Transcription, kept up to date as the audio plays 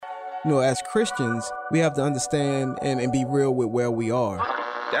As Christians, we have to understand and be real with where we are.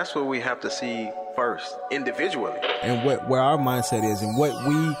 That's what we have to see first, individually. And where our mindset is and what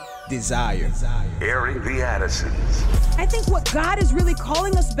we desire. Airing the Addisons. I think what God is really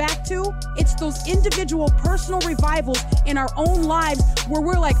calling us back to, it's those individual personal revivals in our own lives where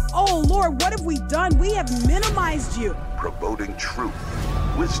we're like, oh Lord, what have we done? We have minimized you. Promoting truth,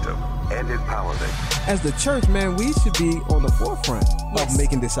 wisdom, and empowerment. As the church, man, we should be on the forefront of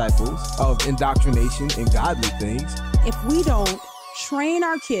making disciples, of indoctrination and godly things. If we don't train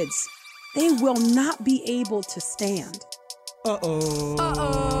our kids, they will not be able to stand. Airing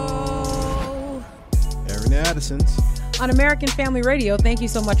the Addisons. On American Family Radio, thank you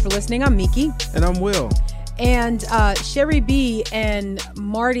so much for listening. I'm Miki. And I'm Will. And Sherry B and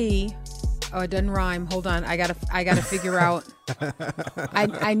Marty. Oh, it doesn't rhyme. Hold on. I gotta figure out.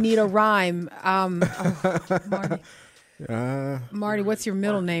 I need a rhyme. Marty. Marty, what's your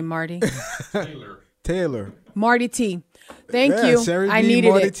middle name, Marty? Taylor. Marty T. Thank you. Sherry B, I needed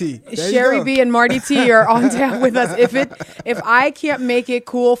Marty it. T. Sherry B and Marty T are on tap with us. If I can't make it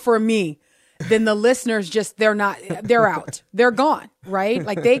cool for me, then the listeners they're out. They're gone, right?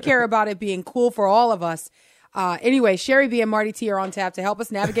 Like they care about it being cool for all of us. Anyway, Sherry B and Marty T are on tap to help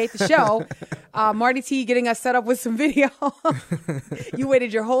us navigate the show. Marty T getting us set up with some video. You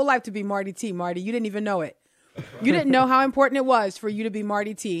waited your whole life to be Marty T, Marty. You didn't even know it. You didn't know how important it was for you to be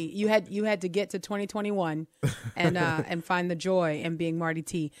Marty T. You had to get to 2021 and find the joy in being Marty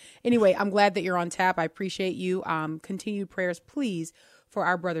T. Anyway, I'm glad that you're on tap. I appreciate you. Continued prayers, please, for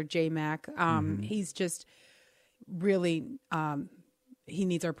our brother J Mac. He's just really he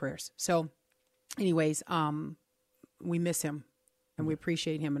needs our prayers. So, anyways, we miss him and we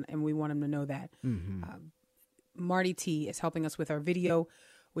appreciate him and we want him to know that. Marty T is helping us with our video,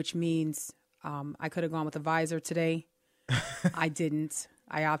 which means I could have gone with a visor today. I didn't.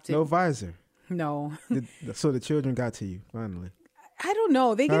 I opted. No visor. No. So the children got to you finally. I don't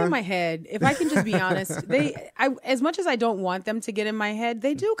know. They get in my head. If I can just be honest, as much as I don't want them to get in my head,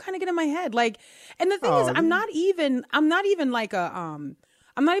 they do kind of get in my head. Like, and the thing is, I'm not even like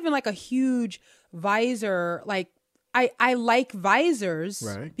a huge visor. Like, I like visors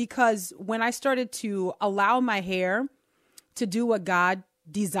because when I started to allow my hair to do what God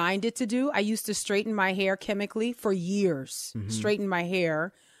designed it to do, I used to straighten my hair chemically for years. Straighten my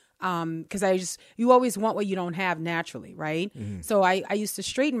hair. Because you always want what you don't have naturally, right? So I used to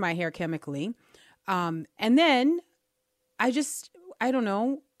straighten my hair chemically. And then I don't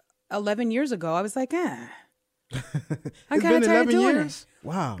know, 11 years ago, I was like, I'm kind of tired of doing it.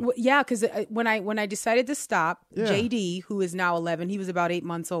 Wow. Well, yeah, because when I decided to stop, JD, who is now 11, he was about 8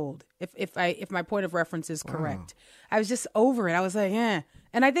 months old, if my point of reference is correct. I was just over it. I was like,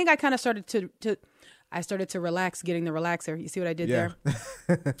 And I think I kind of started to relax, getting the relaxer. You see what I did there?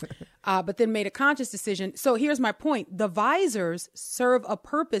 But then made a conscious decision. So here's my point. The visors serve a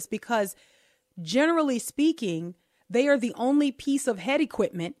purpose because generally speaking, they are the only piece of head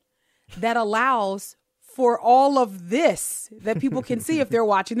equipment that allows for all of this that people can see if they're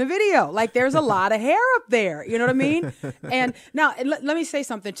watching the video. Like there's a lot of hair up there. You know what I mean? And now let me say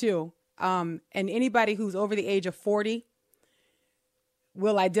something too. And anybody who's over the age of 40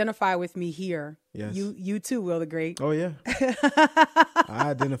 will identify with me here. Yes. You too will agree. Oh yeah.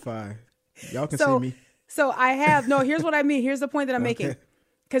 I identify. Y'all can see me. So I have here's what I mean. Here's the point that I'm making.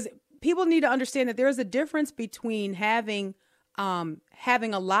 Because people need to understand that there is a difference between having a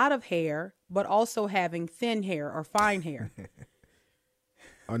lot of hair, but also having thin hair or fine hair.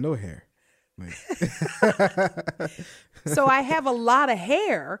 Or no hair. So I have a lot of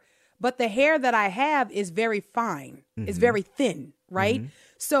hair, but the hair that I have is very fine. It's very thin, right?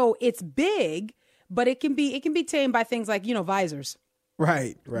 So it's big, but it can be tamed by things like, visors.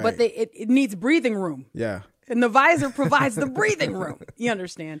 Right. But it needs breathing room. Yeah. And the visor provides the breathing room. You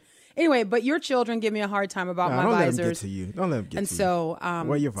understand? Anyway, but your children give me a hard time about my visors. Don't let them get to you. And so,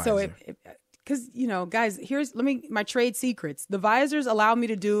 wear your visor. So because, guys, my trade secrets. The visors allow me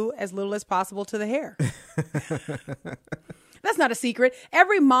to do as little as possible to the hair. That's not a secret.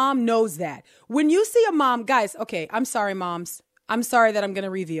 Every mom knows that. When you see a mom, guys, okay, I'm sorry, moms. I'm sorry that I'm going to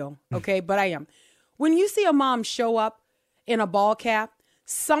reveal, okay, but I am. When you see a mom show up in a ball cap,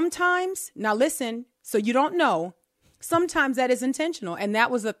 sometimes, now listen, so you don't know, sometimes that is intentional, and that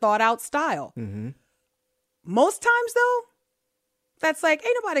was a thought-out style. Most times, though, that's like,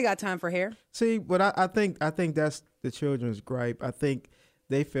 ain't nobody got time for hair. See, but I think that's the children's gripe. I think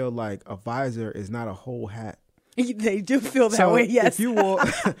they feel like a visor is not a whole hat. They do feel that way, yes.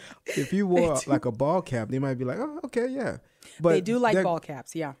 If you wore like a ball cap, they might be like, oh, okay, yeah. But they do like ball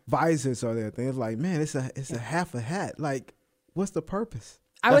caps, yeah. Visors are their thing. It's like, man, it's a half a hat. Like, what's the purpose?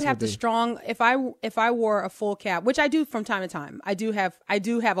 I would have to strong if I wore a full cap, which I do from time to time. I do have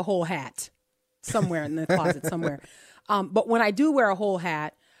a whole hat somewhere in the closet somewhere. But when I do wear a whole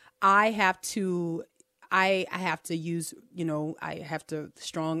hat, I have to use, I have to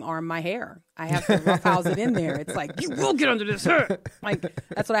strong arm my hair. I have to roughhouse it in there. It's like, you will get under this hair. Like,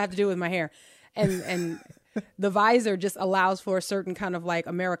 that's what I have to do with my hair. And the visor just allows for a certain kind of like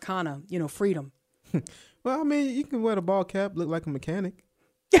Americana, freedom. Well, I mean, you can wear the ball cap, look like a mechanic.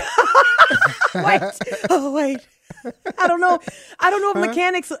 Wait. I don't know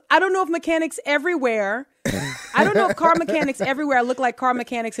if mechanics everywhere. I don't know if car mechanics everywhere look like car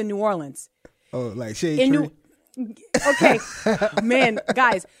mechanics in New Orleans. Oh, like shade tree. Okay, man,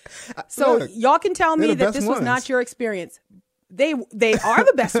 guys. So Look, y'all can tell me the that best this was ones. not your experience. They are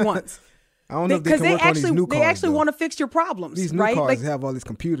the best ones. I don't know if they Because can work on these new cars. they actually though. want to fix your problems. These new right? cars Like, have all these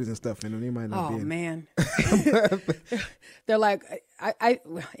computers and stuff in them. They might not be. oh man, they're like,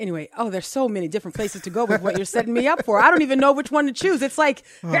 anyway. Oh, there's so many different places to go with what you're setting me up for. I don't even know which one to choose. It's like,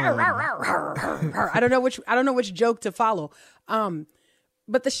 I don't know which joke to follow.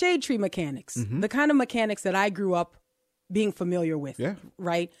 But the shade tree mechanics, the kind of mechanics that I grew up being familiar with,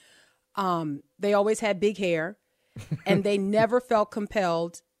 right? They always had big hair, and they never felt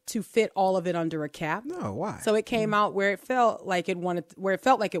compelled to fit all of it under a cap. No, why? So it came out where it felt like it wanted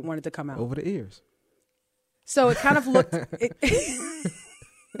to come out. Over the ears. So it kind of looked.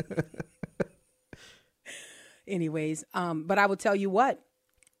 Anyways, but I will tell you what.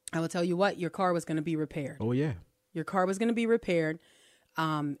 Your car was going to be repaired. Oh yeah. Your car was going to be repaired,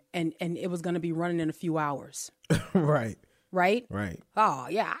 and it was going to be running in a few hours. Right. Right. Right. Oh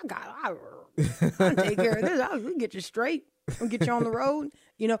yeah, I'll take care of this. I'll get you straight. I'll get you on the road.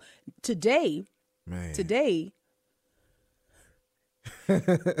 Today. Man. Today.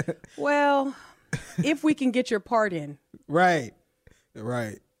 Well, if we can get your part in. Right.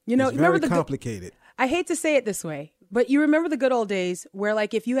 Right. It's remember very complicated. I hate to say it this way, but you remember the good old days where,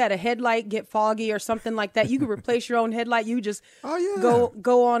 like, if you had a headlight get foggy or something like that, you could replace your own headlight. You just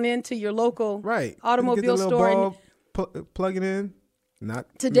go on into your local automobile store. Plug it in. Not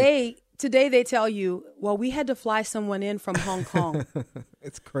today. Today they tell you, well, we had to fly someone in from Hong Kong.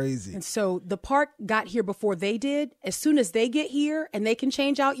 It's crazy. And so the part got here before they did. As soon as they get here and they can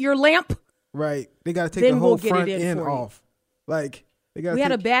change out your lamp. Right. They got to take the whole front end off. Like, they got. We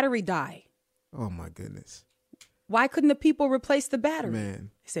had a battery die. Oh my goodness. Why couldn't the people replace the battery?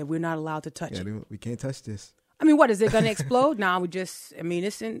 Man. They said, we're not allowed to touch it. We can't touch this. I mean, what, is it going to explode? Nah, it's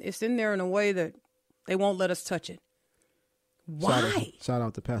in there in a way that they won't let us touch it. Why? Shout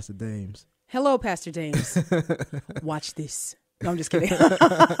out to Pastor Dames. Hello, Pastor Dames. Watch this. No, I'm just kidding.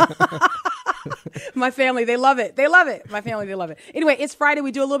 My family, they love it. They love it. My family, they love it. Anyway, it's Friday.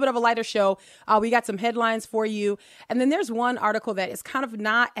 We do a little bit of a lighter show. We got some headlines for you. And then there's one article that is kind of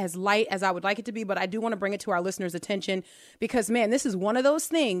not as light as I would like it to be, but I do want to bring it to our listeners' attention because, man, this is one of those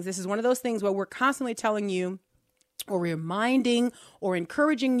things. This is one of those things where we're constantly telling you or reminding or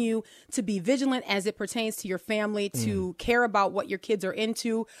encouraging you to be vigilant as it pertains to your family, to care about what your kids are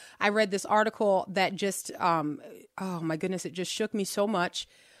into. I read this article that just, oh my goodness, it just shook me so much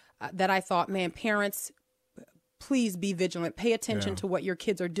that I thought, man, parents, please be vigilant. Pay attention to what your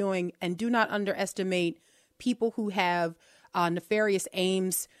kids are doing and do not underestimate people who have nefarious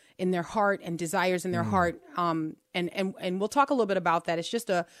aims in their heart and desires in their heart. And we'll talk a little bit about that. It's just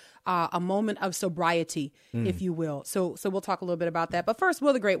a moment of sobriety, if you will. So we'll talk a little bit about that. But first,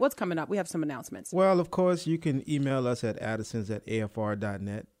 Will the Great, what's coming up? We have some announcements. Well, of course, you can email us at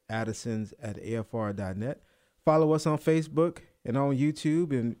addisons@afr.net, addisons@afr.net. Follow us on Facebook and on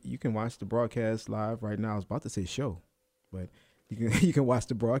YouTube, and you can watch the broadcast live right now. I was about to say show, but you can watch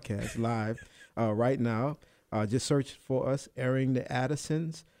the broadcast live right now. Just search for us, Airing the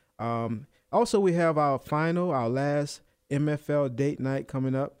Addisons. Also, we have our last MFL date night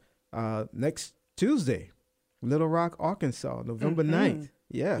coming up next Tuesday, Little Rock, Arkansas, November 9th.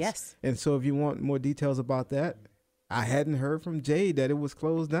 Yes. And so if you want more details about that, I hadn't heard from Jade that it was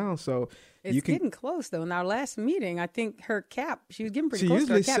closed down. So it's getting close, though. In our last meeting, I think her cap, she was getting pretty close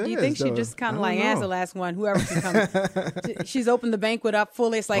to her cap. Do you think she just kind of as the last one, whoever can come? She's opened the banquet up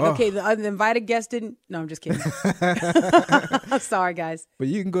fully. It's like, okay, the invited guests didn't. No, I'm just kidding. I'm sorry, guys. But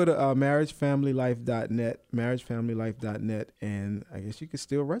you can go to marriagefamilylife.net, and I guess you can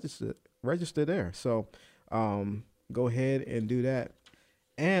still register there. So go ahead and do that.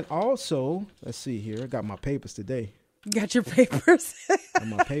 And also, let's see here. I got my papers today. Got your papers? Got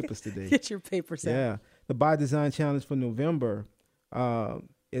my papers today. Get your papers out. Yeah. The By Design Challenge for November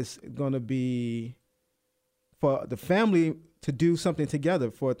is going to be for the family to do something together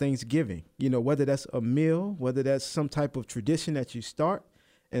for Thanksgiving. You know, whether that's a meal, whether that's some type of tradition that you start.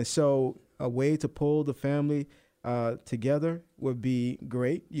 And so a way to pull the family together would be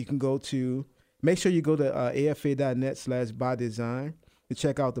great. You can make sure you go to afa.net/bydesign to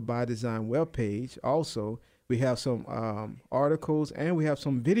check out the By Design webpage. Also, we have some articles and we have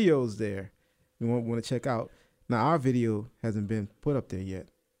some videos there you want to check out. Now, our video hasn't been put up there yet.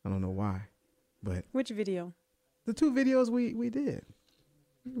 I don't know why, but Which video? the 2 videos we did.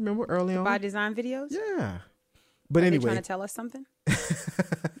 Remember early on? By Design videos? Yeah. But Are anyway. they trying to tell us something?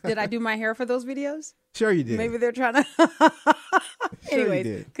 Did I do my hair for those videos? Sure you did. Maybe they're trying to. Sure you Anyways,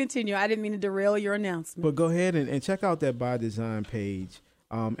 did. continue. I didn't mean to derail your announcement. But go ahead and check out that By Design page.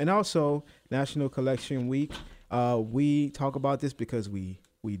 And also National Collection Week. We talk about this because we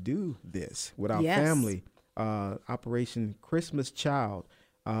do this with our family. Operation Christmas Child.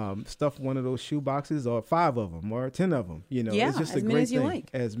 Stuff one of those shoe boxes or 5 of them or 10 of them. You know, Yeah, it's just as a many great as you thing. like.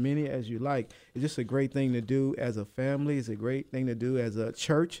 As many as you like. It's just a great thing to do as a family. It's a great thing to do as a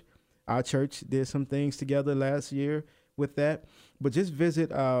church. Our church did some things together last year with that. But just visit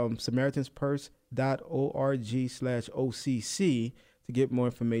SamaritansPurse.org/OCC to get more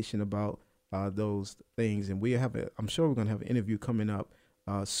information about those things. And I'm sure we're going to have an interview coming up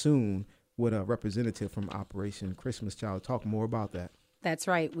soon with a representative from Operation Christmas Child. Talk more about that. That's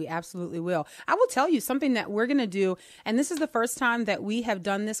right. We absolutely will. I will tell you something that we're going to do, and this is the first time that we have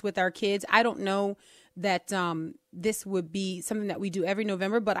done this with our kids. I don't know that this would be something that we do every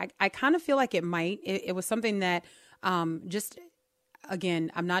November, but I kind of feel like it might. It was something that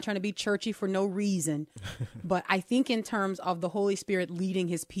again, I'm not trying to be churchy for no reason, but I think in terms of the Holy Spirit leading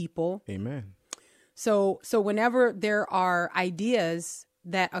his people. Amen. So whenever there are ideas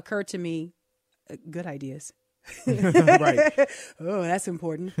that occur to me, good ideas. Right. Oh, that's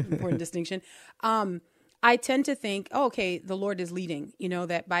important distinction. I tend to think, okay, the Lord is leading,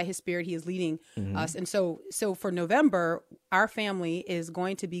 that by his Spirit, he is leading us. And so for November, our family is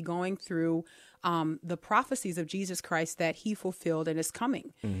going to be going through the prophecies of Jesus Christ that he fulfilled and is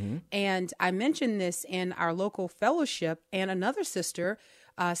coming. And I mentioned this in our local fellowship, and another sister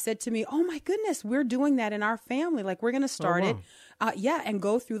said to me, oh my goodness, we're doing that in our family. Like, we're going to start it. And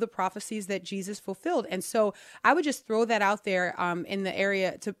go through the prophecies that Jesus fulfilled. And so I would just throw that out there in the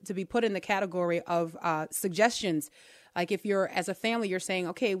area to be put in the category of suggestions. Like, if you're, as a family, you're saying,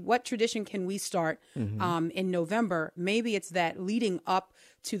 okay, what tradition can we start in November? Maybe it's that leading up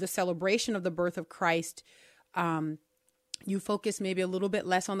to the celebration of the birth of Christ. You focus maybe a little bit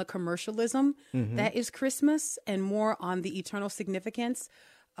less on the commercialism that is Christmas and more on the eternal significance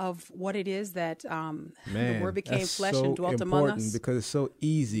of what it is that the Word became flesh and dwelt among us. Because it's so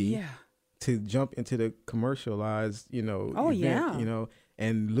easy to jump into the commercialized, event,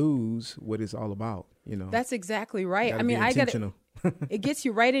 and lose what it's all about. That's exactly right. I mean, it gets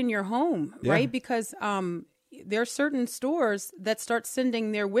you right in your home, right? Because there are certain stores that start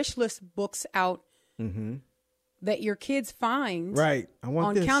sending their wish list books out that your kids find right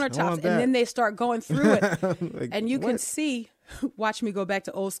on countertops, and then they start going through it, and you can see. Watch me go back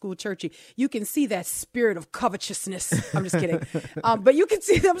to old school churchy. You can see that spirit of covetousness. I'm just kidding. But you can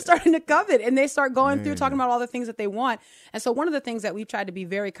see them starting to covet, and they start going through talking about all the things that they want. And so one of the things that we've tried to be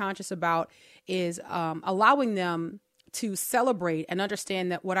very conscious about is allowing them to celebrate and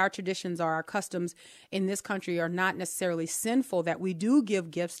understand that what our traditions are, our customs in this country are not necessarily sinful, that we do give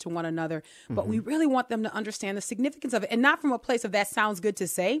gifts to one another, but we really want them to understand the significance of it. And not from a place of that sounds good to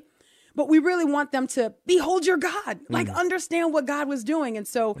say, but we really want them to behold your God, like understand what God was doing. And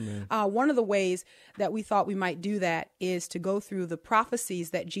so one of the ways that we thought we might do that is to go through the prophecies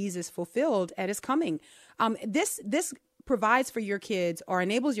that Jesus fulfilled at his coming. This provides for your kids, or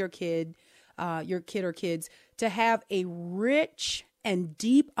enables your kid or kids to have a rich and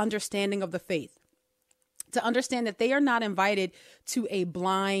deep understanding of the faith. To understand that they are not invited to a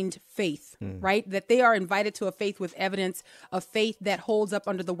blind faith, right? That they are invited to a faith with evidence, a faith that holds up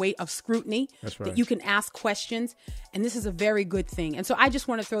under the weight of scrutiny. That's right. That you can ask questions. And this is a very good thing. And so I just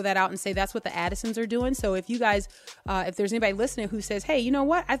want to throw that out and say that's what the Addisons are doing. So if you guys, if there's anybody listening who says, hey, you know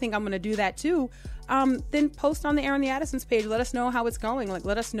what? I think I'm going to do that too. Then post on the Aaron the Addisons page. Let us know how it's going. Like,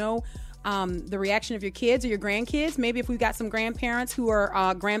 let us know the reaction of your kids or your grandkids. Maybe if we've got some grandparents who are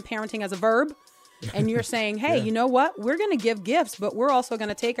grandparenting as a verb. And you're saying, hey, you know what? We're going to give gifts, but we're also going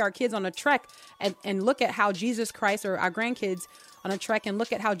to take our kids on a trek and look at how Jesus Christ, or our grandkids on a trek, and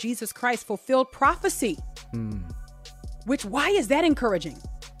look at how Jesus Christ fulfilled prophecy. Which, why is that encouraging?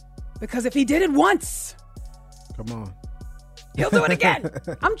 Because if he did it once, come on, he'll do it again.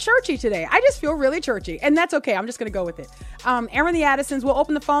 I'm churchy today. I just feel really churchy, and that's okay. I'm just going to go with it. Aaron the Addisons will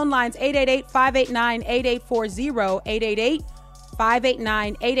open the phone lines, 888-589-8840,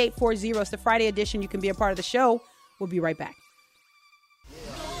 888-589-8840. It's the Friday edition. You can be a part of the show. We'll be right back.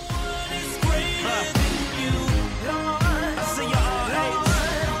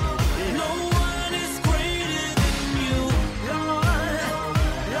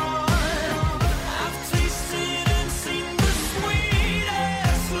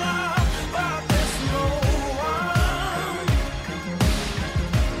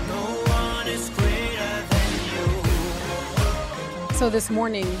 So this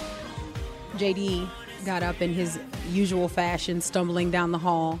morning, JD got up in his usual fashion, stumbling down the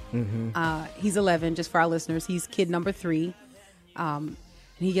hall. He's 11, just for our listeners. He's kid number 3. And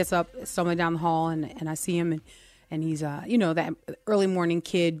he gets up, stumbling down the hall, and I see him, and he's, that early morning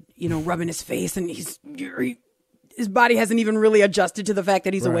kid, rubbing his face, and his body hasn't even really adjusted to the fact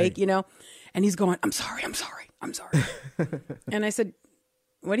that he's awake, and he's going, I'm sorry. And I said,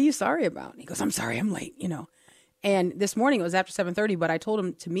 what are you sorry about? And he goes, I'm sorry, I'm late, And this morning, it was after 7:30, but I told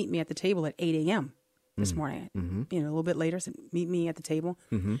him to meet me at the table at 8 a.m. this morning. A little bit later, said, meet me at the table.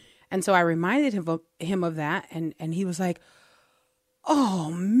 And so I reminded him of that, and he was like, oh,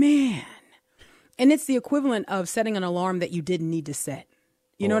 man. And it's the equivalent of setting an alarm that you didn't need to set.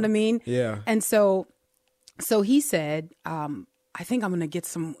 You know what I mean? Yeah. And so he said, I think I'm going to get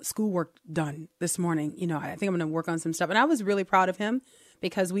some schoolwork done this morning. I think I'm going to work on some stuff. And I was really proud of him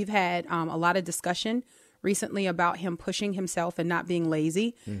because we've had a lot of discussion recently about him pushing himself and not being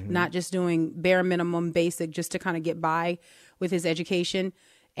lazy, not just doing bare minimum basic just to kind of get by with his education.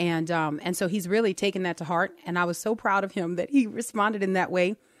 And so he's really taken that to heart. And I was so proud of him that he responded in that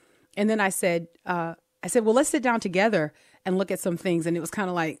way. And then I said, well, let's sit down together and look at some things. And it was kind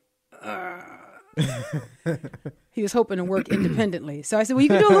of like, he was hoping to work independently. So I said, well, you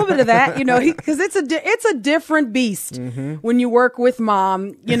can do a little bit of that, because it's a different beast when you work with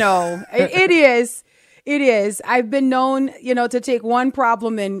mom, it is. It is. I've been known, to take one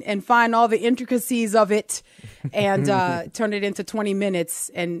problem and find all the intricacies of it and turn it into 20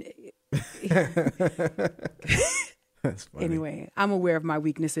 minutes. And That's funny. Anyway, I'm aware of my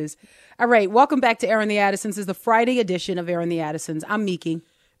weaknesses. All right. Welcome back to Aaron the Addisons. This is the Friday edition of Aaron the Addisons. I'm Miki.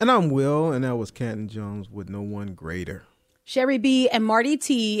 And I'm Will, and that was Canton Jones with No One Greater. Sherry B and Marty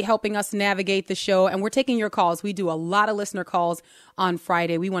T helping us navigate the show. And we're taking your calls. We do a lot of listener calls on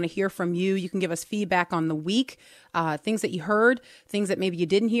Friday. We want to hear from you. You can give us feedback on the week, things that you heard, things that maybe you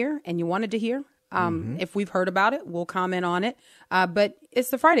didn't hear and you wanted to hear. If we've heard about it, we'll comment on it. But it's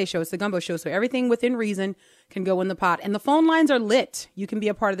the Friday show. It's the Gumbo show. So everything within reason can go in the pot. And the phone lines are lit. You can be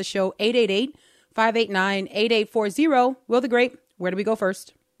a part of the show. 888-589-8840. Will the Great, where do we go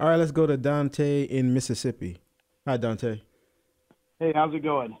first? All right, let's go to Dante in Mississippi. Hi, Dante. Hey, how's it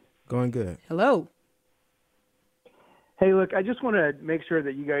going? Going good. Hello. Hey, look, I just want to make sure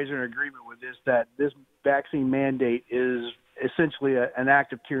that you guys are in agreement with this, that this vaccine mandate is essentially an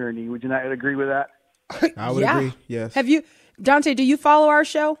act of tyranny. Would you not agree with that? I would agree, yes. Have you, Dante, do you follow our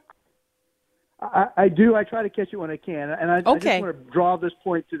show? I do. I try to catch it when I can. And I just want to draw this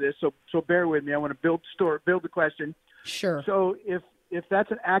point to this, so bear with me. I want to build the question. Sure. So if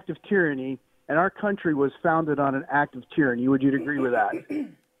that's an act of tyranny, and our country was founded on an act of tyranny, would you agree with that?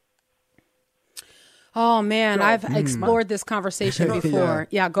 Oh, man, I've explored this conversation before.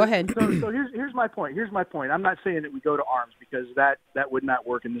 Yeah, go ahead. So here's my point. I'm not saying that we go to arms because that would not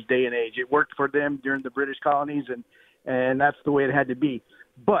work in this day and age. It worked for them during the British colonies, and that's the way it had to be.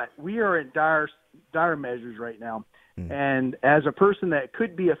 But we are in dire measures right now. And as a person that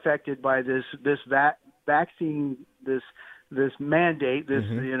could be affected by this vaccine, this mandate, this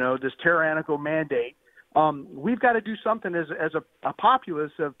tyrannical mandate, we've got to do something as a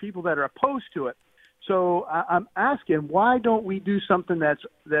populace of people that are opposed to it. So I'm asking, why don't we do something that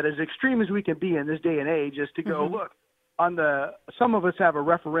as extreme as we can be in this day and age, is to go, look, some of us have a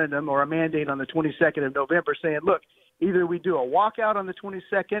referendum or a mandate on the 22nd of November saying, look, either we do a walkout on the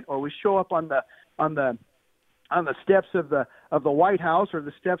 22nd or we show up on the steps of the White House or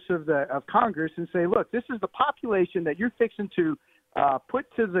the steps of Congress and say, look, this is the population that you're fixing to put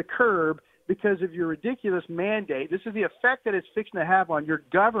to the curb because of your ridiculous mandate. This is the effect that it's fixing to have on your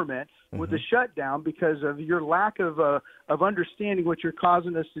government with the shutdown because of your lack of understanding what you're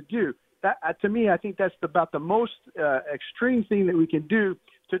causing us to do. That, to me, I think that's about the most extreme thing that we can do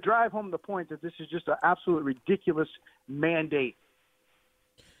to drive home the point that this is just an absolute ridiculous mandate.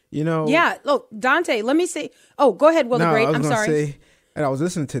 Yeah. Look, Dante, let me say. Oh, go ahead, Will the Great. I'm sorry. And I was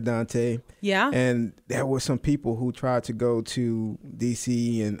listening to Dante. Yeah. And there were some people who tried to go to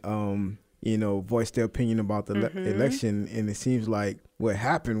D.C. and, voice their opinion about the election. And it seems like what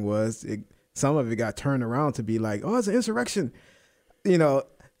happened was some of it got turned around to be like, oh, it's an insurrection.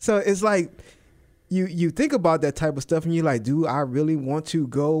 So it's like you think about that type of stuff and you're like, do I really want to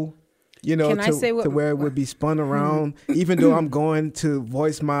go to where it would be spun around, even though I'm going to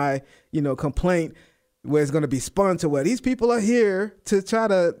voice my, complaint, where it's going to be spun to where these people are here to try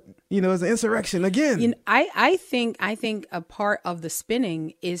to, it's an insurrection again. I think a part of the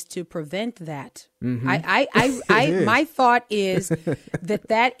spinning is to prevent that. Mm-hmm. My thought is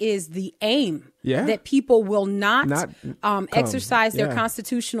that is the aim. Yeah. That people will not exercise their Yeah.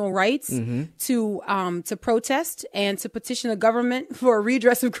 constitutional rights to protest and to petition the government for a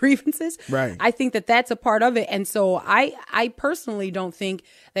redress of grievances. Right. I think that that's a part of it, and so I personally don't think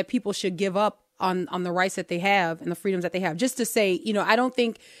that people should give up on the rights that they have and the freedoms that they have. Just to say, I don't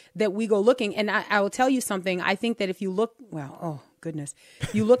think that we go looking, and I will tell you something. I think that if you look, goodness,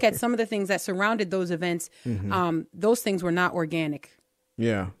 you look at some of the things that surrounded those events, those things were not organic.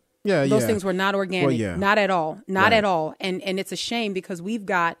 Yeah. Yeah. Those things were not organic, Well, yeah. not at all, not Right. at all. And it's a shame because we've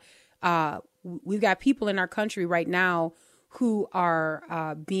got people in our country right now who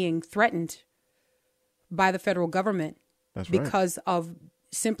are being threatened by the federal government That's right. because of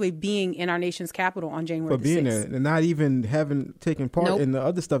simply being in our nation's capital on January For the being 6th. there and not even having taken part Nope. in the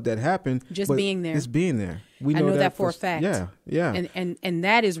other stuff that happened. Just but being there. Just being there. I know that for a fact. Yeah. Yeah. And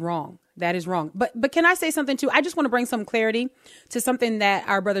that is wrong. That is wrong. But can I say something too? I just want to bring some clarity to something that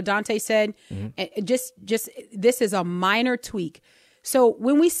our brother Dante said. And just this is a minor tweak. So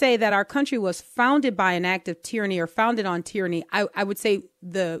when we say that our country was founded by an act of tyranny or founded on tyranny, I would say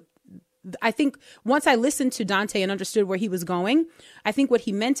I think once I listened to Dante and understood where he was going, I think what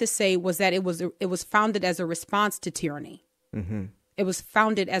he meant to say was that it was founded as a response to tyranny. Mm-hmm. It was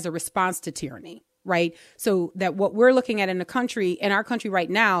founded as a response to tyranny, right? So that what we're looking at in our country right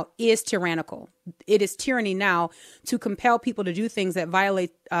now is tyrannical. It is tyranny now to compel people to do things that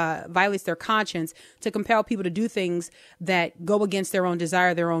violates their conscience, to compel people to do things that go against their own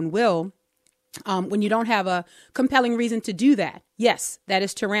desire, their own will. When you don't have a compelling reason to do that, yes, that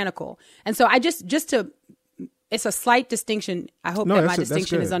is tyrannical. And so it's a slight distinction. I hope that my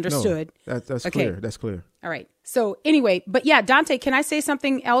distinction is understood. No, that's Okay. clear. That's clear. All right. So anyway, but yeah, Dante, can I say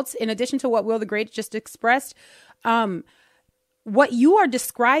something else in addition to what Will the Great just expressed? What you are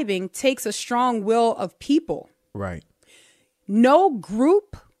describing takes a strong will of people. Right. No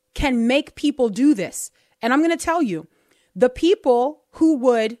group can make people do this. And I'm going to tell you, the people who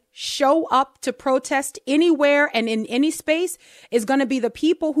would show up to protest anywhere and in any space is going to be the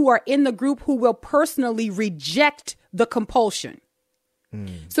people who are in the group who will personally reject the compulsion.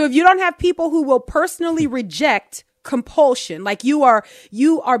 So if you don't have people who will personally reject compulsion, like you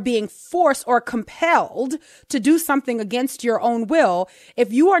are being forced or compelled to do something against your own will,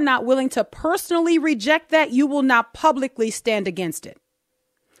 if you are not willing to personally reject that, you will not publicly stand against it.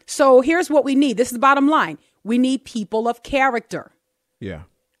 So here's what we need. This is the bottom line. We need people of character. Yeah.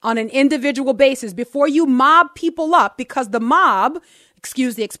 On an individual basis before you mob people up, because the mob,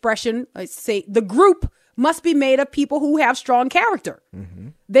 excuse the expression, let's say the group must be made of people who have strong character. Mm-hmm.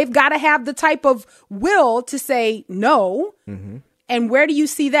 They've got to have the type of will to say no. Mm-hmm. And where do you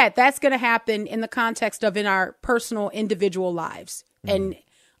see that? That's going to happen in the context of in our personal individual lives. Mm-hmm. And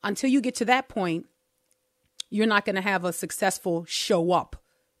until you get to that point, you're not going to have a successful show up,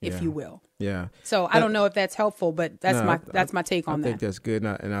 if you will. Yeah. So I don't know if that's helpful, but that's my take on that. I think that's good.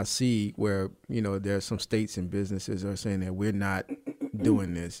 And I see where, there are some states and businesses are saying that we're not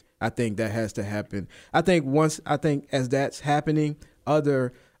doing this. I think that has to happen. I think as that's happening,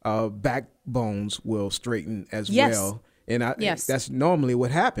 other backbones will straighten as well. And that's normally what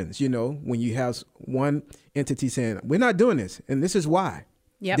happens, when you have one entity saying, we're not doing this, and this is why.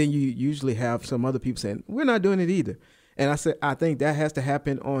 Yep. Then you usually have some other people saying, we're not doing it either. And I think that has to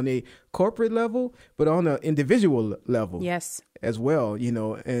happen on a corporate level, but on an individual level, as well.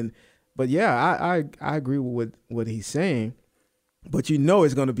 But yeah, I agree with what he's saying. But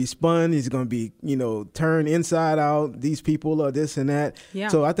it's going to be spun. It's going to be turned inside out. These people are this and that. Yeah.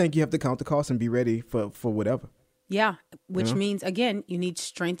 So I think you have to count the cost and be ready for whatever. Yeah, which means again you need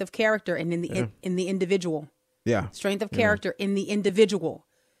strength of character and in the individual. Yeah, strength of character in the individual.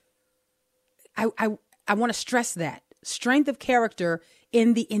 I want to stress that. Strength of character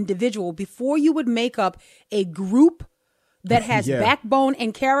in the individual before you would make up a group that has backbone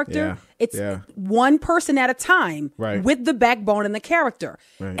and character. It's one person at a time with the backbone and the character.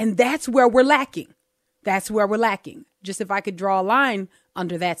 Right. And that's where we're lacking. Just if I could draw a line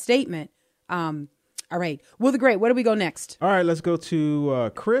under that statement. All right. Will the Great, where do we go next? All right, let's go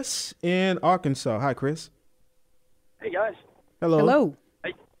to Chris in Arkansas. Hi, Chris. Hey, guys. Hello.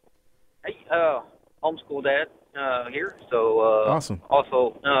 Hey, homeschool dad. Here, so awesome.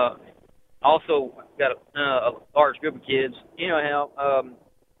 Also got a large group of kids.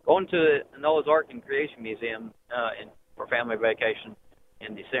 Going to the Noah's Ark and Creation Museum for family vacation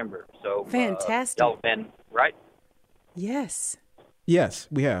in December. So fantastic. Y'all have been right? Yes,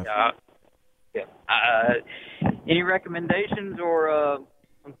 we have. Any recommendations or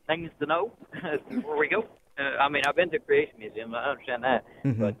some things to know before we go. I mean, I've been to Creation Museum. I understand that,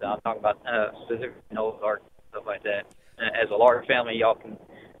 but I'm talking about specifically Noah's Ark, stuff like that. As a large family, y'all can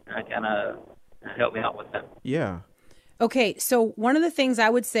kind of help me out with that. Yeah. Okay, so one of the things I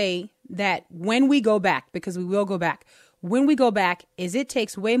would say that when we go back, because we will go back, when we go back, is it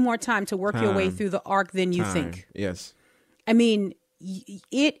takes way more time to work your way through the ark than you think. Yes. I mean,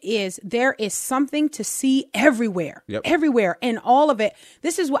 there is something to see everywhere, everywhere, and all of it.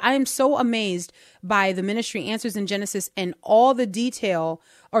 This is what I am so amazed by the ministry Answers in Genesis and all the detail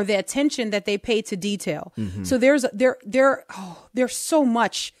or the attention that they pay to detail. So there's so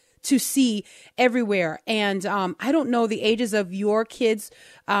much to see everywhere. And I don't know the ages of your kids,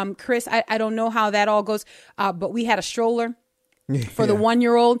 Chris. I don't know how that all goes, but we had a stroller for the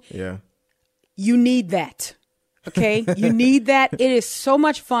 1-year-old. Yeah. You need that. Okay. You need that. It is so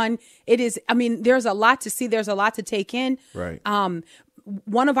much fun. It is. I mean, there's a lot to see. There's a lot to take in. Right.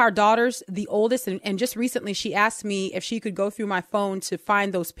 One of our daughters, the oldest, and just recently she asked me if she could go through my phone to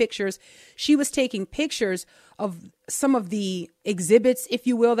find those pictures. She was taking pictures of some of the exhibits, if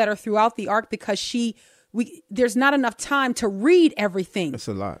you will, that are throughout the ark because there's not enough time to read everything. That's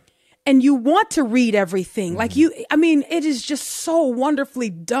a lot. And you want to read everything. Like it is just so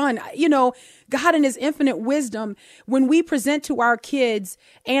wonderfully done. You know, God in his infinite wisdom, when we present to our kids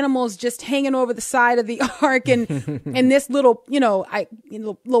animals just hanging over the side of the ark and this little,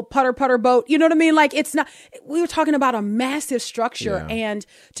 little putter boat, you know what I mean? Like we were talking about a massive structure and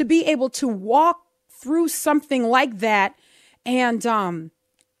to be able to walk through something like that and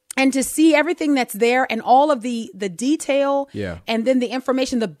to see everything that's there and all of the detail and then the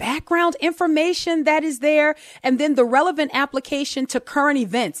information, the background information that is there, and then the relevant application to current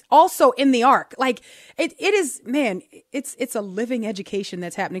events also in the ark. Like it is, man, it's a living education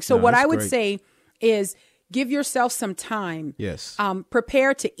that's happening. So what I would say is give yourself some time. Yes.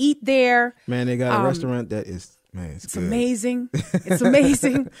 Prepare to eat there. Man, they got a restaurant that is, man, it's good. Amazing. It's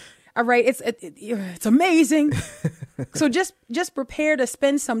amazing. All right. It's amazing. So just prepare to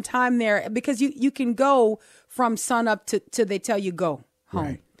spend some time there because you can go from sun up to they tell you go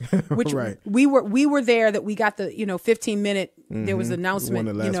home. Right. Which we were there that we got the 15-minute there was an announcement. One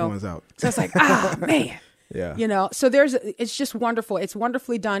of the last ones out. So it's like man. Yeah. So it's just wonderful. It's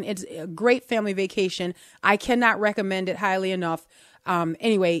wonderfully done. It's a great family vacation. I cannot recommend it highly enough.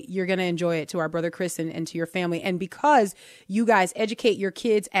 Anyway, you're going to enjoy it to our brother Chris and to your family. And because you guys educate your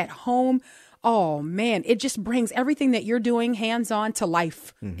kids at home, oh man, it just brings everything that you're doing hands-on to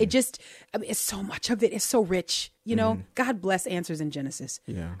life. It just, it's so much of it. It's so rich. God bless Answers in Genesis.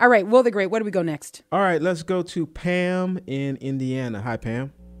 Yeah. All right. Will the Great, where do we go next? All right. Let's go to Pam in Indiana. Hi,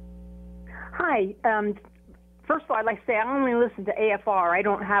 Pam. Hi. First of all, I'd like to say I only listen to AFR. I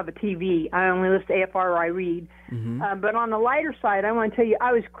don't have a TV. I only listen to AFR or I read. But on the lighter side, I want to tell you,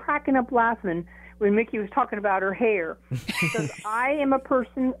 I was cracking up laughing when Mickey was talking about her hair. Because I am a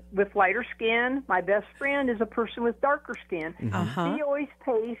person with lighter skin. My best friend is a person with darker skin. She always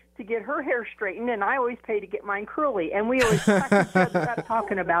pays to get her hair straightened, and I always pay to get mine curly. And we always crack each other up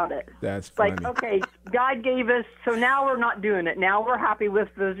talking about it. That's funny. Like, okay, God gave us, so now we're not doing it. Now we're happy with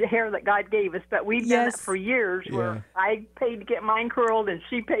the hair that God gave us. But we've done it for years where I paid to get mine curled, and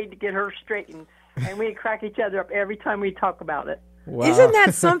she paid to get her straightened. And we crack each other up every time we talk about it. Wow. Isn't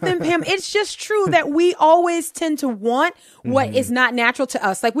that something, Pam? It's just true that we always tend to want what is not natural to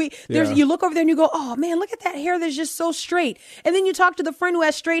us. Like you look over there and you go, oh man, look at that hair that's just so straight. And then you talk to the friend who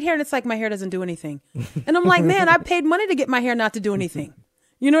has straight hair and it's like, my hair doesn't do anything. And I'm like, man, I paid money to get my hair not to do anything.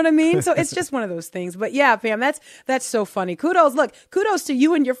 You know what I mean? So it's just one of those things. But yeah, Pam, that's so funny. Kudos to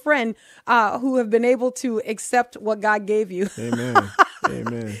you and your friend who have been able to accept what God gave you. Amen.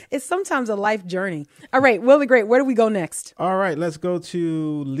 Amen. It's sometimes a life journey. All right, Will the Great, where do we go next? All right, let's go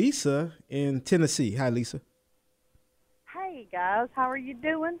to Lisa in Tennessee. Hi, Lisa. Hey, guys. How are you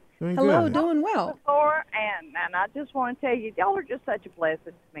doing? Hello, doing well. And I just want to tell you, y'all are just such a blessing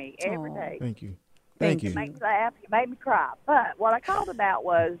to me every day. Thank you. Thank you. You make me laugh. You made me cry. But what I called about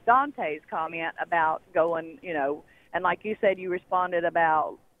was Dante's comment about going, and like you said, you responded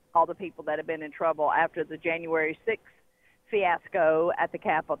about all the people that have been in trouble after the January 6th fiasco at the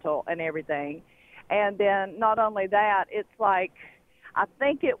Capitol and everything. And then not only that, it's like, I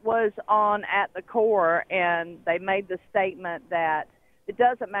think it was on At the Core, and they made the statement that it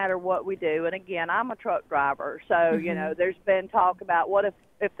doesn't matter what we do. And again, I'm a truck driver, so, there's been talk about what if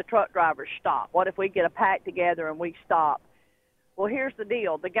the truck drivers stop? What if we get a pact together and we stop? Well, here's the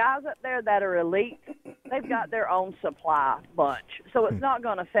deal. The guys up there that are elite, they've got their own supply bunch. So it's not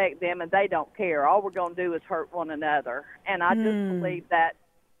going to affect them, and they don't care. All we're going to do is hurt one another. And I just believe that,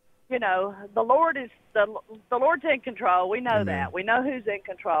 you know, the Lord is the Lord's in control. We know Amen. that. We know who's in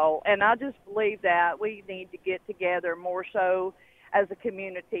control, and I just believe that we need to get together more so as a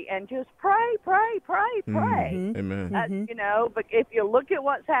community and just pray. Amen. You know, but if you look at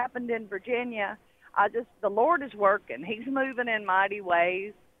what's happened in Virginia, the Lord is working. He's moving in mighty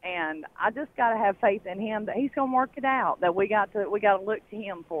ways, and I just got to have faith in Him that He's going to work it out. That we got to look to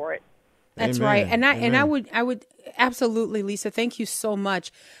Him for it. That's Amen. right. And I would absolutely, Lisa, thank you so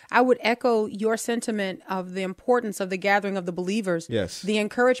much. I would echo your sentiment of the importance of the gathering of the believers. Yes. The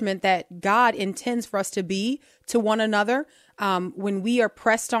encouragement that God intends for us to be to one another. When we are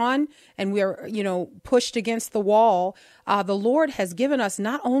pressed on and we are, pushed against the wall, the Lord has given us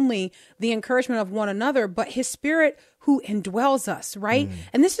not only the encouragement of one another, but His Spirit who indwells us, right?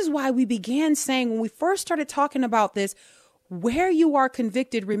 And this is why we began saying, when we first started talking about this, where you are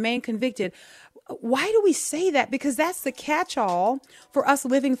convicted, remain convicted. Why do we say that? Because that's the catch-all for us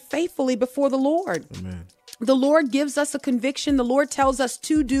living faithfully before the Lord. Amen. The Lord gives us a conviction. The Lord tells us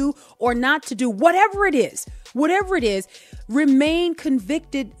to do or not to do, whatever it is, remain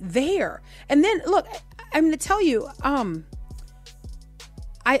convicted there. And then look, I'm going to tell you,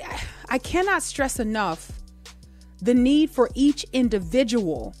 I cannot stress enough the need for each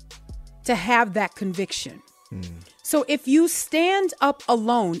individual to have that conviction. So if you stand up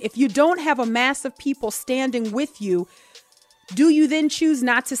alone, if you don't have a mass of people standing with you, do you then choose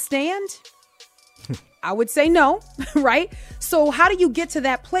not to stand? I would say no, right? So how do you get to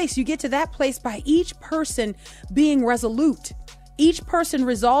that place? You get to that place by each person being resolute, each person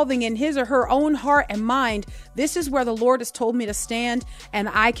resolving in his or her own heart and mind, this is where the Lord has told me to stand and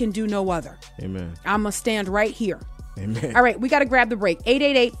I can do no other. Amen. I'm going to stand right here. Amen. All right, we got to grab the break.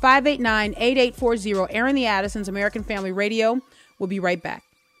 888-589-8840. Aaron the Addisons, American Family Radio. We'll be right back.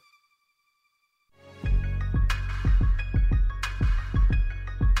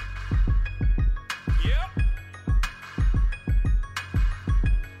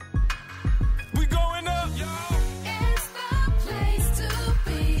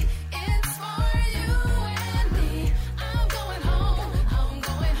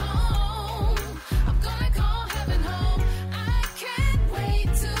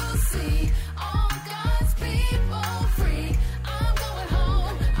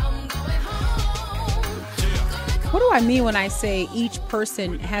 What do I mean when I say each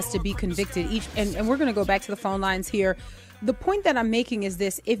person has to be convicted? And we're going to go back to the phone lines here. The point that I'm making is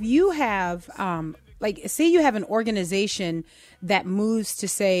this: if you have, say you have an organization that moves to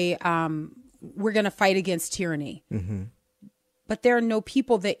say, we're going to fight against tyranny, but there are no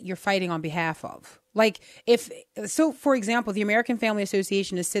people that you're fighting on behalf of. For example, the American Family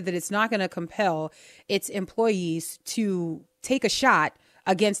Association has said that it's not going to compel its employees to take a shot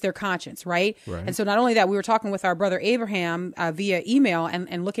against their conscience, right? And so not only that, we were talking with our brother Abraham via email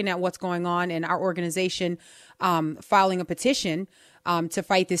and looking at what's going on in our organization, filing a petition to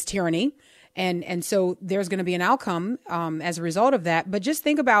fight this tyranny. And so there's going to be an outcome as a result of that. But just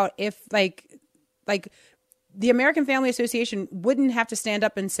think about if like the American Family Association wouldn't have to stand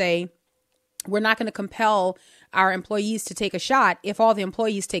up and say, we're not going to compel our employees to take a shot if all the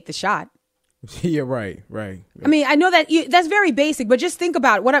employees take the shot. Yeah, right. I mean, I know that that's very basic, but just think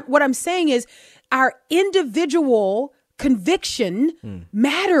about it. What I'm saying is our individual conviction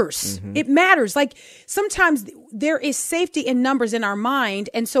matters. It matters. Like sometimes there is safety in numbers in our mind.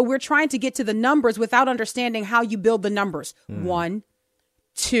 And so we're trying to get to the numbers without understanding how you build the numbers. 1,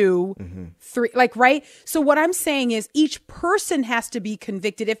 2, 3, right? So what I'm saying is each person has to be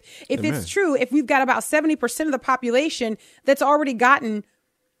convicted. If it's true, if we've got about 70% of the population that's already gotten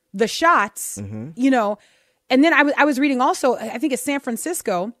the shots, and then I was reading also, I think it's San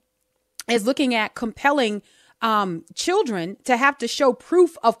Francisco is looking at compelling children to have to show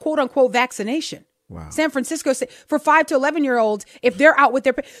proof of quote unquote vaccination. Wow. San Francisco for 5 to 11-year-olds, if they're out with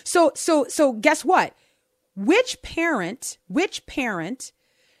their, so guess what? Which parent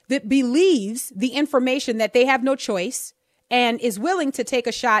that believes the information that they have no choice and is willing to take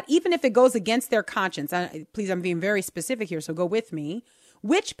a shot, even if it goes against their conscience? Please, I'm being very specific here, so go with me.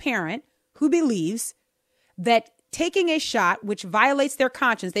 Which parent who believes that taking a shot, which violates their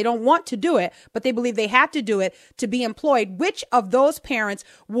conscience, they don't want to do it, but they believe they have to do it to be employed, which of those parents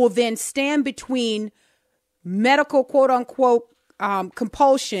will then stand between medical, quote unquote,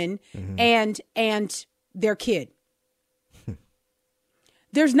 compulsion and their kid?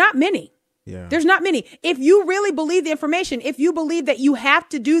 There's not many. Yeah. There's not many. If you really believe the information, if you believe that you have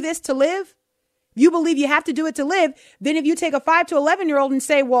to do this to live, you believe you have to do it to live, then if you take a 5 to 11-year-old and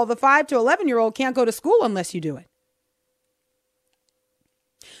say, well, the 5 to 11-year-old can't go to school unless you do it.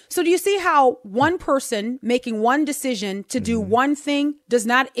 So do you see how one person making one decision to do one thing does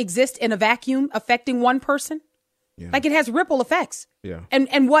not exist in a vacuum affecting one person? Yeah. Like it has ripple effects. Yeah.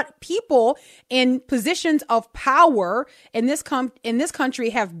 And what people in positions of power in this country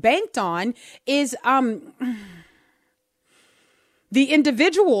have banked on is the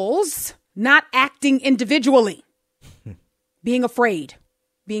individuals not acting individually, being afraid,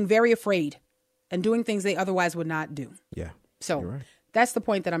 being very afraid, and doing things they otherwise would not do. Yeah. So right. That's the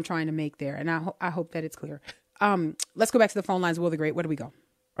point that I'm trying to make there, and I hope that it's clear. Let's go back to the phone lines. Will the Great, where do we go?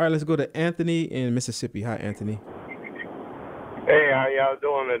 All right, let's go to Anthony in Mississippi. Hi, Anthony. Hey, how y'all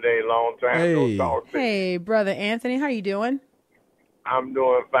doing today? Long time no talk. Hey, brother Anthony, how you doing? I'm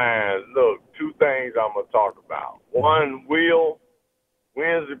doing fine. Look, two things I'm going to talk about. One, Will,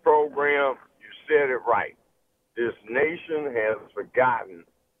 Wednesday program, you said it right. This nation has forgotten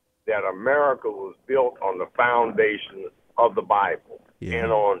that America was built on the foundation of the Bible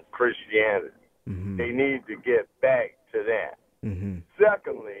and on Christianity. Mm-hmm. They need to get back to that. Mm-hmm.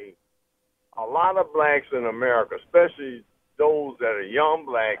 Secondly, a lot of blacks in America, especially those that are young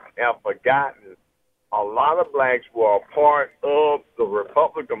blacks, have forgotten a lot of blacks were a part of the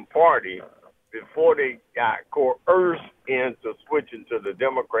Republican Party before they got coerced into switching to the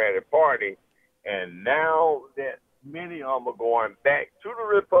Democratic Party. And now that many of them are going back to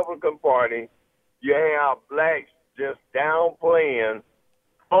the Republican Party, you have blacks just downplaying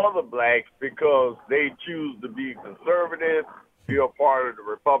other blacks because they choose to be conservative, be a part of the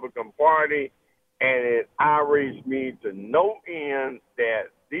Republican Party. And it irritates me to no end that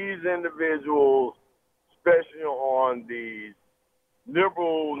these individuals, especially on these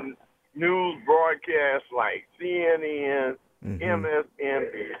liberal news broadcasts like CNN,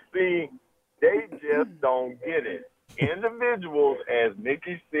 MSNBC, they just don't get it. Individuals, as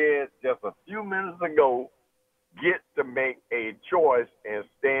Nikki said just a few minutes ago, get to make a choice and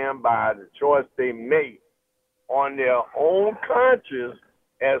stand by the choice they make on their own conscience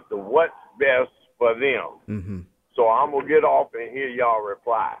as to what's best for them. Mm-hmm. So I'm going to get off and hear y'all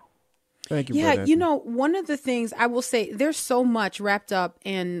reply. Thank you. Yeah, you know, one of the things I will say, there's so much wrapped up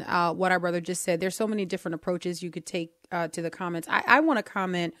in what our brother just said. There's so many different approaches you could take to the comments. I want to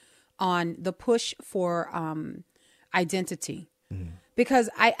comment on the push for identity. Mm-hmm. Because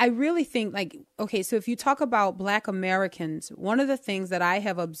I really think, like, okay, so if you talk about Black Americans, one of the things that I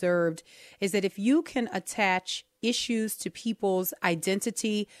have observed is that if you can attach issues to people's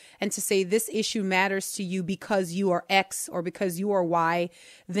identity and to say this issue matters to you because you are X or because you are Y,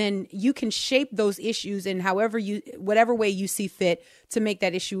 then you can shape those issues in whatever way you see fit to make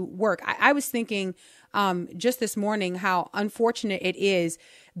that issue work. I was thinking just this morning how unfortunate it is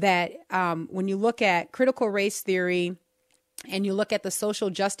that when you look at critical race theory and you look at the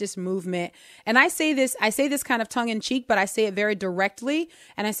social justice movement, and I say this kind of tongue in cheek, but I say it very directly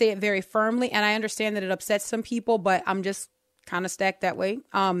and I say it very firmly. And I understand that it upsets some people, but I'm just kind of stacked that way.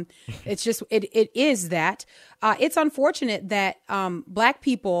 It's just, it is that it's unfortunate that Black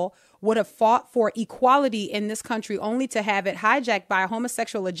people would have fought for equality in this country only to have it hijacked by a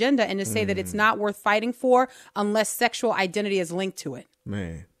homosexual agenda and to say that it's not worth fighting for unless sexual identity is linked to it.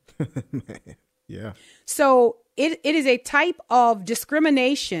 Man. Yeah. So it is a type of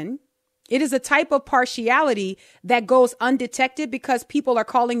discrimination. It is a type of partiality that goes undetected because people are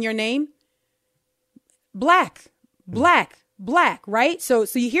calling your name black, right? So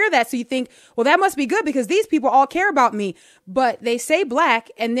you hear that. So you think, well, that must be good because these people all care about me. But they say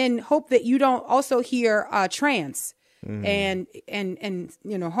black and then hope that you don't also hear trans and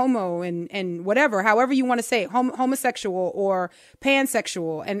you know, homo and whatever, however you want to say it, homosexual or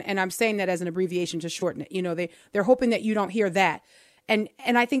pansexual. And I'm saying that as an abbreviation to shorten it. You know, they're hoping that you don't hear that. And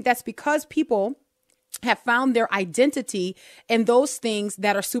I think that's because people have found their identity in those things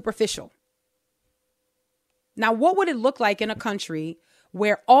that are superficial. Now, what would it look like in a country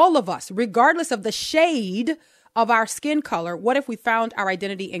where all of us, regardless of the shade of our skin color, what if we found our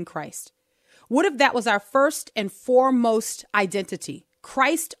identity in Christ? What if that was our first and foremost identity?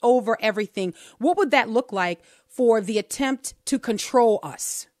 Christ over everything. What would that look like for the attempt to control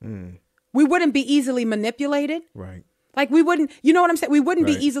us? We wouldn't be easily manipulated. Right. Like we wouldn't, you know what I'm saying? We wouldn't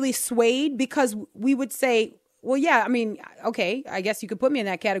be easily swayed because we would say, well, yeah, I mean, okay, I guess you could put me in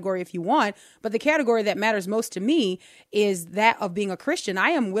that category if you want. But the category that matters most to me is that of being a Christian. I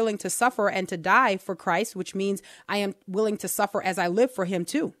am willing to suffer and to die for Christ, which means I am willing to suffer as I live for him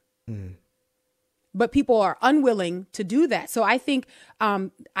too. But people are unwilling to do that. So I think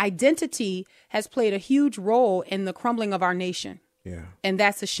identity has played a huge role in the crumbling of our nation. Yeah. And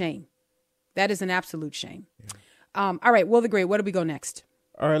that's a shame. That is an absolute shame. Yeah. All right. Will the Great, where do we go next?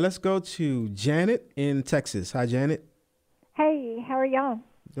 All right. Let's go to Janet in Texas. Hi, Janet. Hey, how are y'all?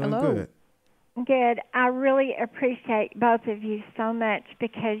 Doing Hello. good. Good. I really appreciate both of you so much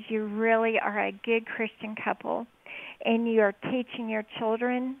because you really are a good Christian couple, and you are teaching your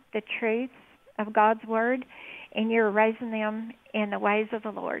children the truths of God's Word, and you're raising them in the ways of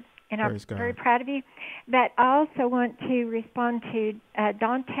the Lord. And Praise I'm God. very proud of you. But I also want to respond to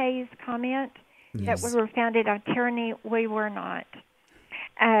Dante's comment that we were founded on tyranny. We were not.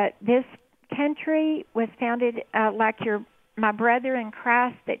 This country was founded like my brother in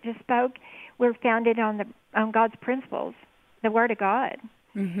Christ that just spoke. We're founded on God's principles, the Word of God,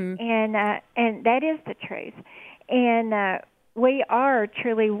 and that is the truth. And we are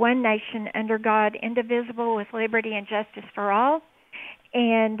truly one nation under God, indivisible, with liberty and justice for all.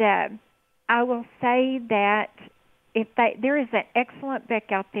 And I will say that there is an excellent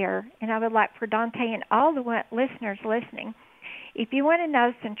book out there, and I would like for Dante and all the listeners listening, if you want to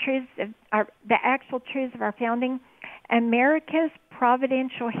know some truths of the actual truths of our founding, America's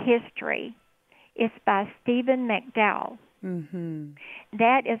Providential History is by Stephen McDowell.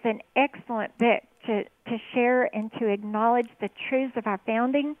 That is an excellent book to share and to acknowledge the truths of our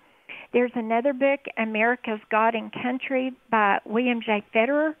founding. There's another book, America's God and Country, by William J.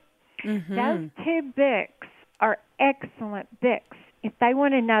 Federer. Those two books are excellent books. If they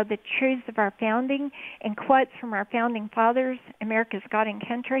want to know the truths of our founding and quotes from our founding fathers, America's God and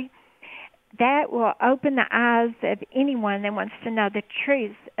Country, that will open the eyes of anyone that wants to know the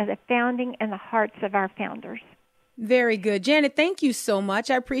truths of the founding and the hearts of our founders. Very good. Janet, thank you so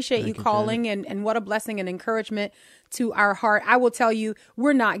much. I appreciate you Thank you, calling, and what a blessing and encouragement to our heart. I will tell you,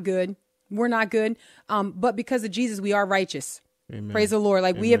 we're not good. We're not good. But because of Jesus, we are righteous. Amen. Praise the Lord.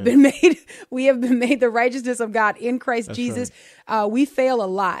 Like Amen. we have been made the righteousness of God in Christ That's Jesus. Right. We fail a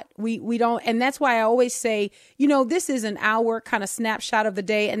lot. We don't. And that's why I always say, this is an hour kind of snapshot of the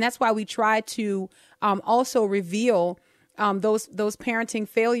day. And that's why we try to also reveal those parenting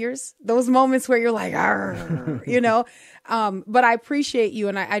failures, those moments where you're like, but I appreciate you.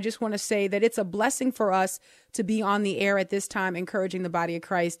 And I just want to say that it's a blessing for us to be on the air at this time, encouraging the body of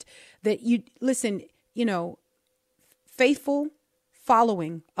Christ, that you listen, faithful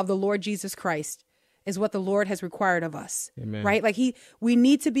following of the Lord Jesus Christ is what the Lord has required of us. Amen. Right? Like we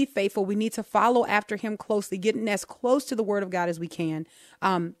need to be faithful. We need to follow after him closely, getting as close to the word of God as we can.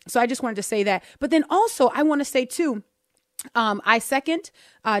 So I just wanted to say that. But then also I want to say too, I second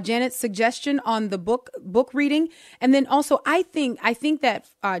Janet's suggestion on the book reading, and then also I think that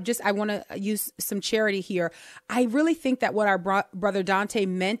I want to use some charity here. I really think that what our brother Dante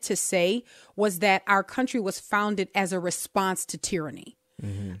meant to say was that our country was founded as a response to tyranny.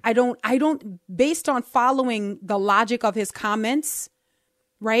 I don't based on following the logic of his comments,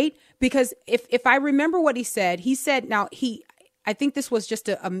 right? Because if I remember what he said I think this was just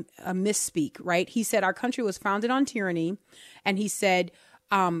a misspeak, right? He said our country was founded on tyranny, and he said,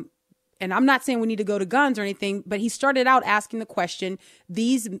 and I'm not saying we need to go to guns or anything, but he started out asking the question,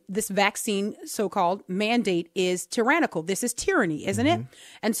 this vaccine so-called mandate is tyrannical. This is tyranny, isn't it?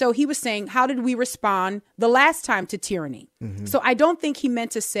 And so he was saying, how did we respond the last time to tyranny? So I don't think he meant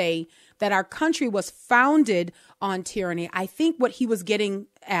to say that our country was founded on tyranny. I think what he was getting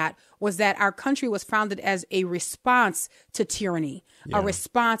at was that our country was founded as a response to tyranny, a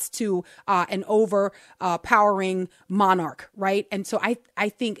response to an overpowering monarch, right? And so I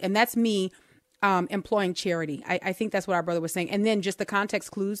think, and that's me employing charity. I think that's what our brother was saying. And then just the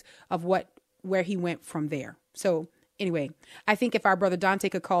context clues of where he went from there. So anyway, I think if our brother Dante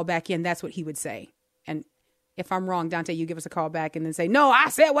could call back in, that's what he would say. And if I'm wrong, Dante, you give us a call back and then say, no, I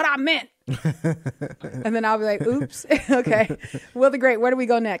said what I meant. And then I'll be like, oops. Okay. Will the Great, where do we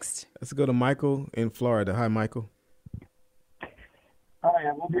go next? Let's go to Michael in Florida. Hi, Michael. Hi,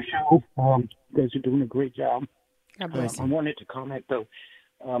 I love your show. You guys are doing a great job. God bless you. I wanted to comment, though.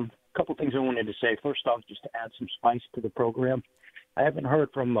 A couple things I wanted to say. First off, just to add some spice to the program. I haven't heard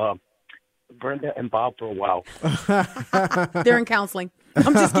from Brenda and Bob for a while. They're in counseling.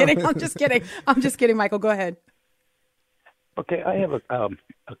 I'm just kidding. Michael, go ahead. Okay, I have a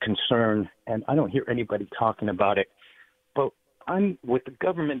concern, and I don't hear anybody talking about it. But I'm with the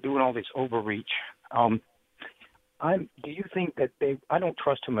government doing all this overreach. Do you think that I don't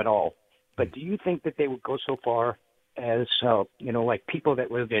trust them at all, but do you think that they would go so far as, like people that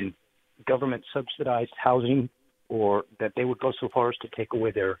live in government subsidized housing, or that they would go so far as to take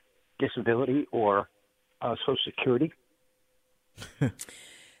away their disability or Social Security?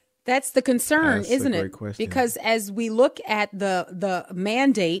 That's the concern, That's isn't a great it? question. Because as we look at the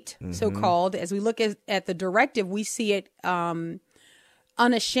mandate, so-called, as we look at the directive, we see it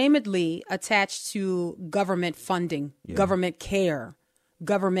unashamedly attached to government funding, government care,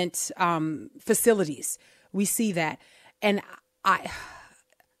 government facilities. We see that. And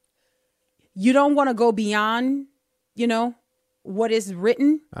you don't want to go beyond, what is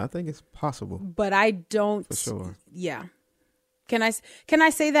written. I think it's possible. But I don't. For sure. Yeah. Can I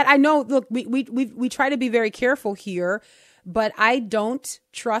say that? I know, look, we try to be very careful here, but I don't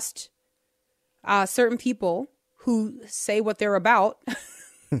trust certain people who say what they're about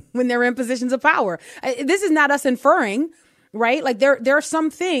when they're in positions of power. This is not us inferring, right? Like there are some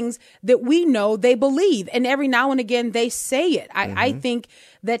things that we know they believe, and every now and again they say it. I think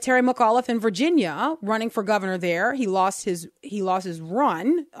that Terry McAuliffe in Virginia, running for governor there, he lost his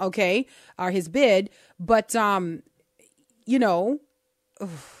run, okay, or his bid, but man,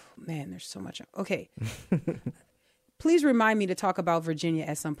 there's so much. Okay. Please remind me to talk about Virginia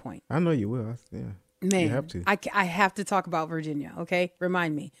at some point. I know you will. Yeah. Man, you have to. I have to talk about Virginia. Okay.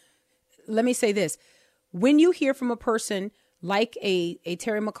 Remind me. Let me say this. When you hear from a person like a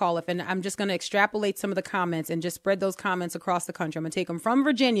Terry McAuliffe, and I'm just going to extrapolate some of the comments and just spread those comments across the country. I'm going to take them from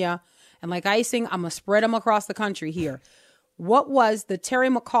Virginia, and like icing, I'm going to spread them across the country here. What was the Terry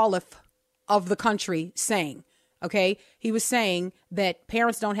McAuliffe of the country saying? Okay. He was saying that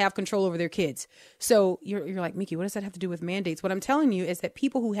parents don't have control over their kids. So you're like, Miki, what does that have to do with mandates? What I'm telling you is that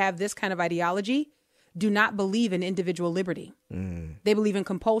people who have this kind of ideology do not believe in individual liberty. They believe in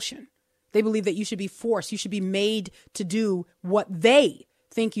compulsion. They believe that you should be forced. You should be made to do what they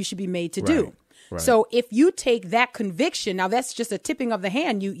think you should be made to do. Right. So if you take that conviction, now that's just a tipping of the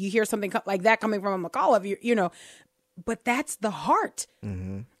hand. You hear something like that coming from a McAuliffe, but that's the heart.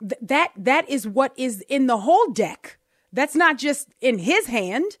 That is what is in the whole deck. That's not just in his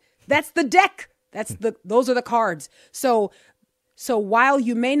hand. That's the deck. Those are the cards. So while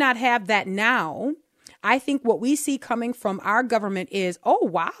you may not have that now, I think what we see coming from our government is, oh,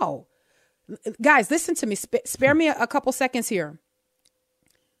 wow. Guys, listen to me. Spare me a couple seconds here.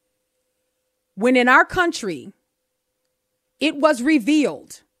 When in our country, it was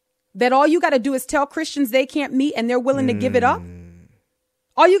revealed that all you got to do is tell Christians they can't meet and they're willing to give it up.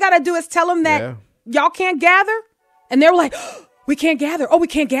 All you got to do is tell them that y'all can't gather. And they were like, oh, we can't gather. Oh, we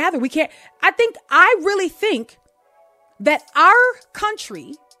can't gather. We can't. I really think that our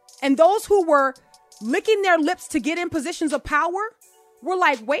country and those who were licking their lips to get in positions of power were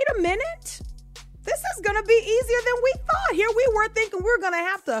like, wait a minute. This is going to be easier than we thought. Here we were thinking we were going to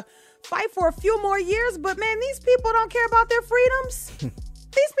have to fight for a few more years. But man, these people don't care about their freedoms. These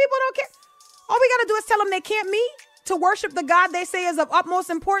people don't care. All we got to do is tell them they can't meet to worship the God they say is of utmost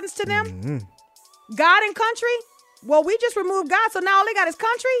importance to them. God and country. Well, we just removed God, so now all they got is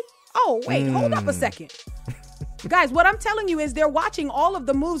country. Oh, wait, hold up a second. Guys, what I'm telling you is they're watching all of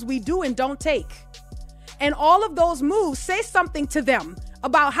the moves we do and don't take. And all of those moves say something to them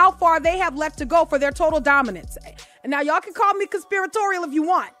about how far they have left to go for their total dominance. And now y'all can call me conspiratorial if you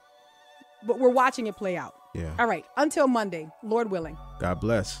want, but we're watching it play out. Yeah. All right. Until Monday, Lord willing. God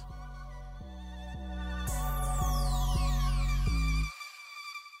bless.